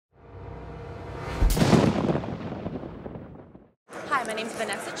My name is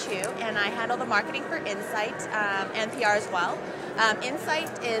Vanessa Chu, and I handle the marketing for Insight and PR as well.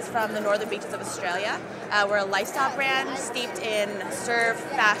 Insight is from the northern beaches of Australia. We're a lifestyle brand steeped in surf,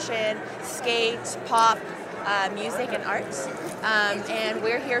 fashion, skate, pop, music, and art. And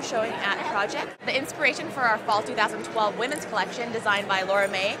we're here showing at Project. The inspiration for our Fall 2012 women's collection, designed by Laura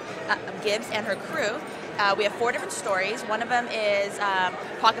May Gibbs and her crew. We have 4 different stories. One of them is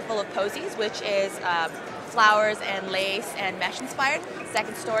Pocket Full of Posies, which is flowers and lace and mesh inspired.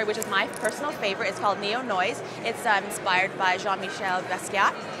 Second story, which is my personal favorite, is called Neo Noise. It's inspired by Jean-Michel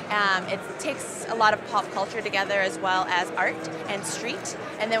Basquiat. It takes a lot of pop culture together as well as art and street.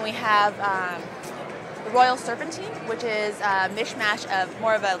 And then we have the Royal Serpentine, which is a mishmash of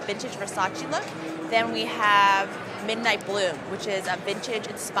more of a vintage Versace look. Then we have Midnight Bloom, which is a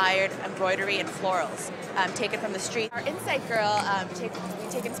vintage-inspired embroidery and florals taken from the street. Our Insight girl, we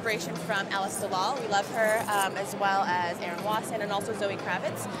take inspiration from Alice Dalal. We love her, as well as Aaron Watson and also Zoe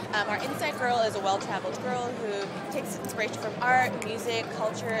Kravitz. Our Insight girl is a well-traveled girl who takes inspiration from art, music,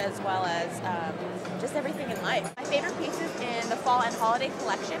 culture, as well as just everything in life. My favorite pieces in the fall and holiday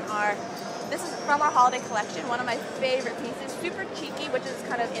collection are, this is from our holiday collection, one of my favorite pieces, super cheeky, which is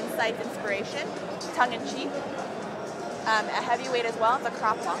kind of Insight's inspiration, tongue-in-cheek. A heavyweight as well, it's a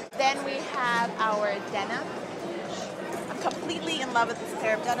crop top. Then we have our denim. I'm completely in love with this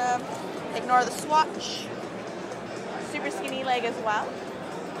pair of denim. Ignore the swatch. Super skinny leg as well.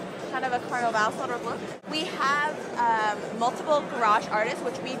 Kind of a carnival sort of look. We have multiple garage artists,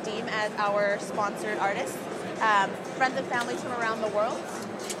 which we deem as our sponsored artists. Friends and families from around the world.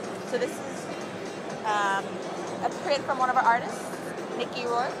 So this is a print from one of our artists, Nikki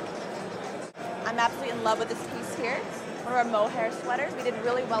Rourke. I'm absolutely in love with this piece here. One of our mohair sweaters. We did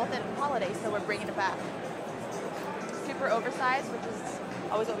really well with it in holiday, so we're bringing it back. Super oversized, which is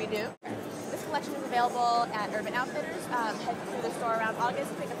always what we do. This collection is available at Urban Outfitters. Head through the store around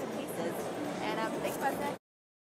August, pick up some pieces.